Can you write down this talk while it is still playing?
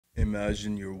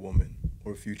Imagine your woman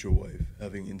or future wife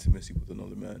having intimacy with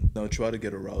another man. Now try to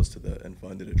get aroused to that and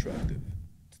find it attractive.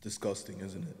 It's disgusting,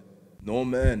 isn't it? No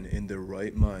man in their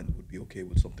right mind would be okay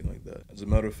with something like that. As a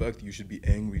matter of fact, you should be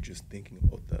angry just thinking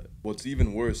about that. What's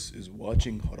even worse is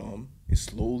watching haram is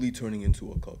slowly turning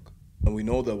into a cuck. And we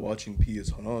know that watching pee is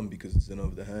haram because it's zina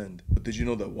of the hand. But did you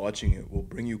know that watching it will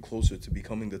bring you closer to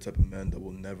becoming the type of man that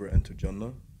will never enter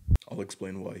Jannah? I'll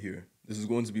explain why here. This is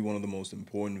going to be one of the most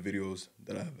important videos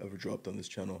that I have ever dropped on this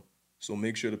channel. So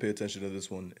make sure to pay attention to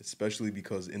this one, especially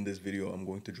because in this video, I'm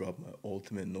going to drop my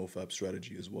ultimate no-fap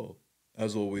strategy as well.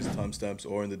 As always, timestamps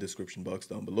are in the description box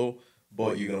down below,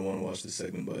 but you're going to want to watch this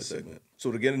segment by segment.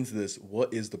 So to get into this,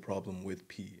 what is the problem with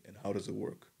pee and how does it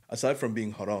work? Aside from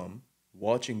being haram,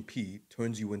 watching pee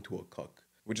turns you into a cuck,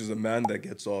 which is a man that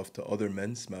gets off to other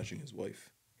men smashing his wife.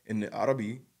 In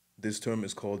Arabic, this term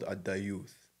is called a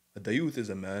Dayooth. A Dayouth is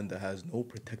a man that has no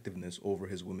protectiveness over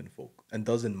his womenfolk and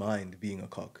doesn't mind being a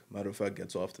cock. Matter of fact,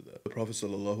 gets off to that. The Prophet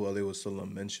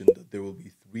ﷺ mentioned that there will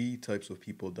be three types of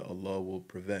people that Allah will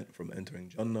prevent from entering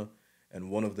Jannah, and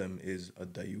one of them is a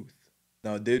Dayouth.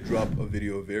 Now, I did drop a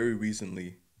video very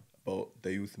recently about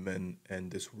Dayouth men and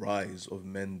this rise of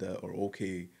men that are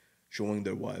okay showing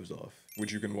their wives off,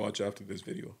 which you can watch after this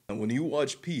video. And when you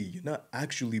watch pee, you're not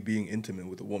actually being intimate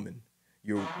with a woman.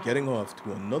 You're getting off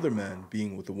to another man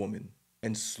being with a woman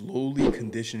and slowly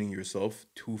conditioning yourself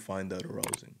to find that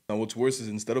arousing. Now, what's worse is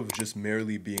instead of just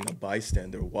merely being a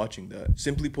bystander watching that,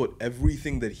 simply put,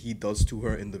 everything that he does to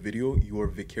her in the video, you are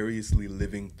vicariously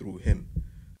living through him.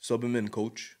 Sub him in,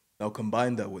 coach. Now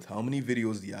combine that with how many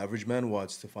videos the average man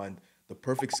watches to find the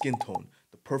perfect skin tone,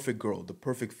 the perfect girl, the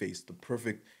perfect face, the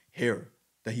perfect hair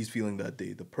that he's feeling that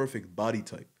day, the perfect body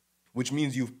type. Which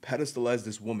means you've pedestalized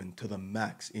this woman to the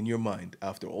max in your mind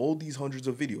after all these hundreds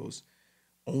of videos,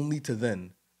 only to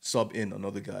then sub in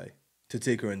another guy to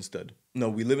take her instead. Now,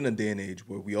 we live in a day and age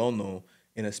where we all know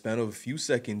in a span of a few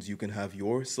seconds, you can have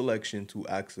your selection to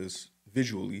access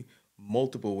visually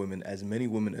multiple women, as many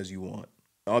women as you want.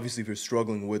 Obviously, if you're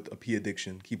struggling with a pee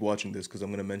addiction, keep watching this because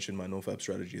I'm going to mention my nofap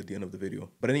strategy at the end of the video.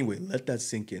 But anyway, let that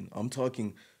sink in. I'm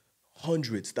talking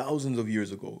hundreds, thousands of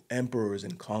years ago, emperors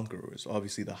and conquerors,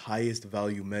 obviously the highest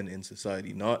value men in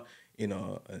society, not in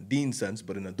a deen sense,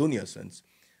 but in a dunya sense.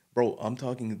 Bro, I'm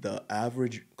talking the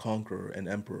average conqueror and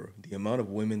emperor, the amount of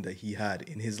women that he had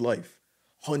in his life,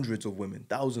 hundreds of women,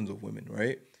 thousands of women,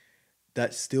 right?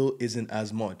 That still isn't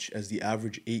as much as the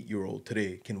average 8-year-old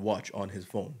today can watch on his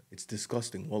phone. It's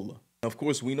disgusting, wallah. Now, of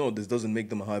course, we know this doesn't make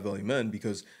them a high value man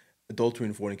because adultery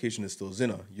and fornication is still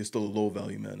zina. You're still a low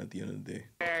value man at the end of the day.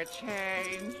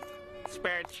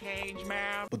 Spare change,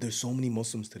 man. But there's so many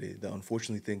Muslims today that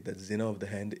unfortunately think that zina of the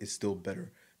hand is still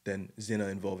better than zina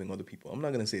involving other people. I'm not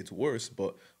going to say it's worse,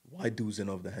 but why do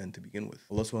zina of the hand to begin with?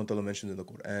 Allah subhanahu wa ta'ala mentions in the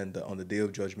Quran that on the day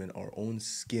of judgment, our own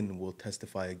skin will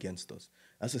testify against us.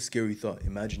 That's a scary thought.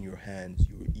 Imagine your hands,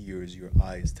 your ears, your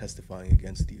eyes testifying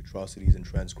against the atrocities and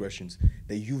transgressions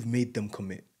that you've made them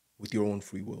commit with your own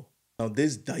free will. Now,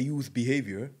 this Dayouth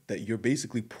behavior that you're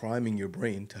basically priming your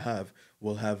brain to have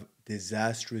will have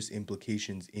disastrous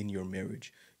implications in your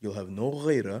marriage. You'll have no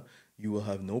ghaira, you will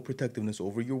have no protectiveness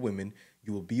over your women,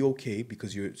 you will be okay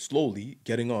because you're slowly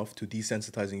getting off to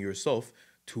desensitizing yourself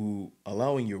to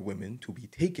allowing your women to be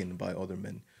taken by other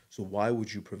men. So why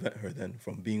would you prevent her then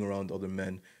from being around other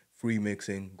men, free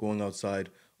mixing, going outside,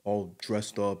 all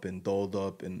dressed up and dolled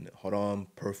up and haram,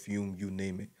 perfume, you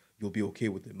name it? You'll be okay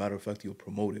with it. Matter of fact, you'll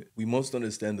promote it. We must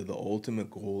understand that the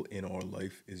ultimate goal in our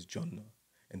life is Jannah.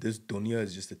 And this dunya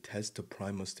is just a test to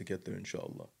prime us to get there,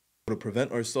 inshallah. But to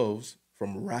prevent ourselves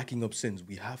from racking up sins,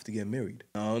 we have to get married.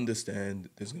 Now, I understand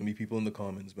there's going to be people in the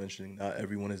comments mentioning not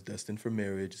everyone is destined for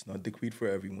marriage. It's not decreed for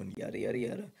everyone, yada, yada,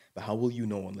 yada. But how will you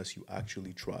know unless you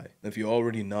actually try? And if you're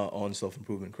already not on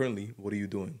self-improvement currently, what are you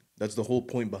doing? That's the whole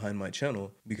point behind my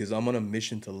channel, because I'm on a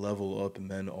mission to level up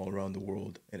men all around the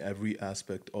world in every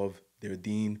aspect of their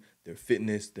deen, their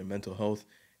fitness, their mental health,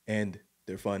 and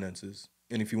their finances.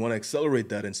 And if you want to accelerate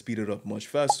that and speed it up much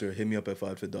faster, hit me up at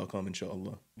FaiyadFit.com,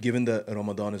 inshallah. Given that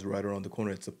Ramadan is right around the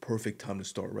corner, it's a perfect time to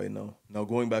start right now. Now,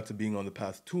 going back to being on the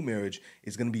path to marriage,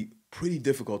 it's going to be pretty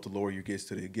difficult to lower your gaze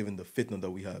today, given the fitna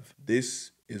that we have.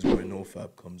 This is where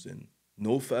NoFap comes in.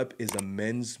 NoFap is a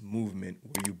men's movement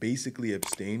where you basically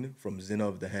abstain from zina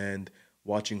of the hand,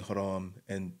 watching haram,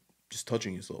 and just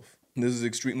touching yourself. And this is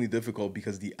extremely difficult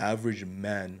because the average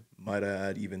man, might I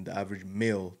add even the average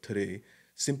male today,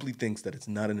 simply thinks that it's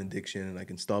not an addiction and I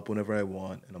can stop whenever I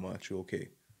want and I'm actually okay.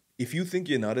 If you think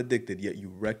you're not addicted, yet you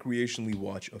recreationally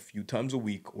watch a few times a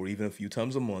week or even a few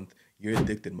times a month, you're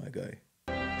addicted, my guy.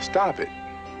 Stop it.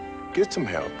 Get some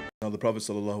help. Now, the Prophet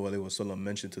ﷺ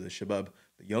mentioned to the shabab,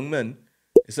 the young men,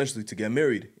 essentially to get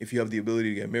married, if you have the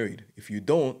ability to get married. If you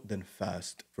don't, then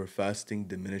fast, for fasting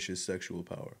diminishes sexual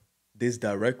power. This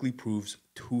directly proves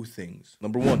two things.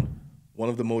 Number one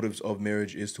of the motives of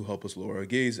marriage is to help us lower our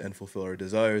gaze and fulfill our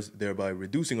desires, thereby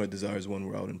reducing our desires when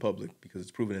we're out in public, because it's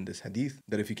proven in this hadith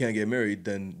that if you can't get married,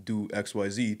 then do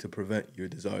XYZ to prevent your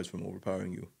desires from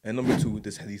overpowering you. And number two,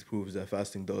 this hadith proves that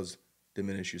fasting does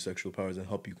diminish your sexual powers and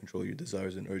help you control your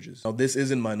desires and urges. Now, this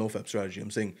isn't my nofap strategy. I'm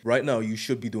saying right now you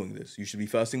should be doing this. You should be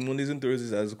fasting Mondays and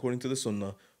Thursdays as according to the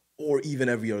sunnah, or even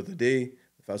every other day,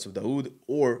 the fast of Dayooth,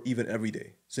 or even every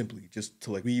day, simply just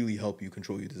to like really help you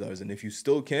control your desires. And if you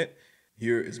still can't,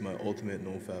 here is my ultimate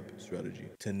nofap strategy.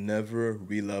 To never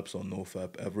relapse on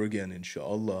nofap ever again,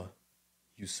 inshallah,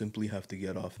 you simply have to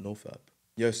get off nofap.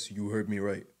 Yes, you heard me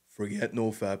right. Forget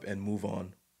nofap and move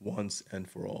on once and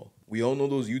for all. We all know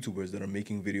those YouTubers that are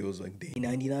making videos like day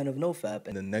 99 of nofap,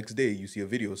 and the next day you see a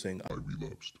video saying, I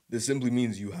relapsed. This simply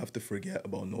means you have to forget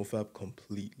about nofap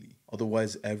completely.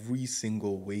 Otherwise, every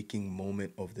single waking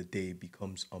moment of the day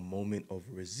becomes a moment of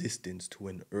resistance to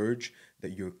an urge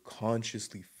that you're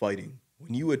consciously fighting.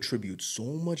 When you attribute so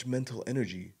much mental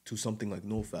energy to something like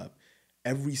nofap,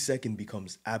 every second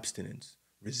becomes abstinence,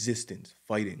 resistance,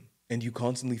 fighting, and you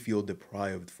constantly feel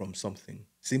deprived from something.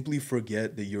 Simply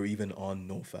forget that you're even on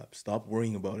nofap. Stop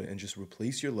worrying about it and just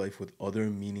replace your life with other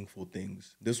meaningful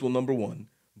things. This will, number one,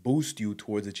 boost you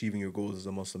towards achieving your goals as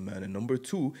a Muslim man. And number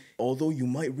two, although you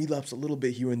might relapse a little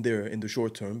bit here and there in the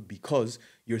short term because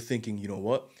you're thinking, you know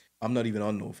what, I'm not even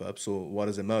on nofap, so why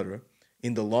does it matter?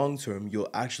 In the long term, you'll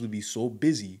actually be so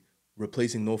busy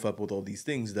replacing nofap with all these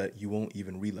things that you won't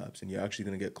even relapse, and you're actually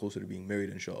going to get closer to being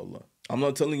married, inshallah. I'm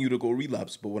not telling you to go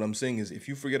relapse, but what I'm saying is if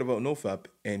you forget about nofap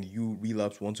and you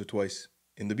relapse once or twice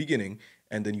in the beginning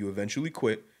and then you eventually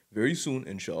quit very soon,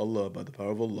 inshallah, by the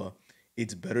power of Allah,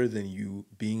 it's better than you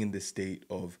being in this state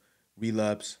of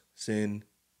relapse, sin,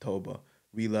 tawbah,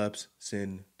 relapse,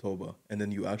 sin, tawbah, and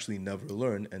then you actually never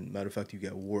learn, and matter of fact, you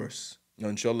get worse. Now,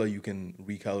 inshallah, you can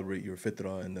recalibrate your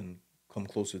fitrah and then come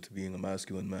closer to being a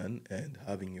masculine man and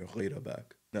having your ghairah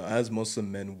back. Now, as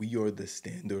Muslim men, we are the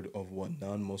standard of what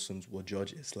non-Muslims will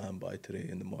judge Islam by today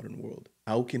in the modern world.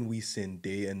 How can we sin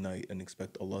day and night and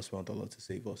expect Allah subhanahu wa ta'ala to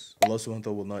save us? Allah subhanahu wa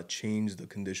ta'ala will not change the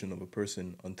condition of a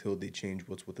person until they change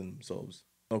what's within themselves.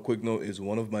 Now, a quick note is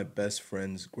one of my best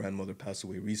friend's grandmother passed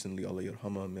away recently. Allah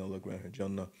yarhamah, may Allah grant her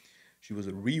Jannah. She was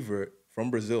a revert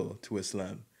from Brazil to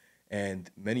Islam.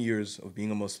 And many years of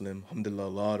being a Muslim, alhamdulillah, a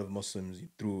lot of Muslims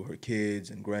through her kids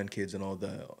and grandkids and all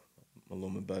that.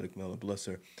 Allahumma barik, may Allah bless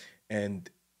her. And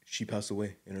she passed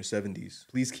away in her 70s.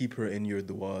 Please keep her in your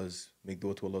du'as. Make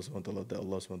dua to Allah subhanahu wa ta'ala that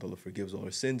Allah subhanahu wa ta'ala forgives all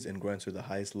her sins and grants her the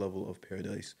highest level of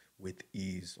paradise with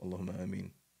ease. Allahumma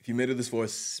ameen. If you made it this far,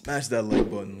 smash that like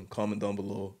button, comment down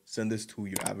below, send this to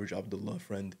your average Abdullah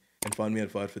friend, and find me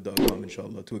at FaiyadFit.com,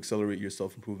 inshallah, to accelerate your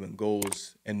self-improvement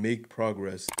goals and make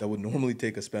progress that would normally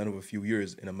take a span of a few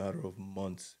years in a matter of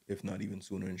months, if not even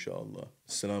sooner, inshallah.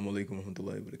 Assalamu alaikum wa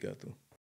rahmatullahi wa barakatuh.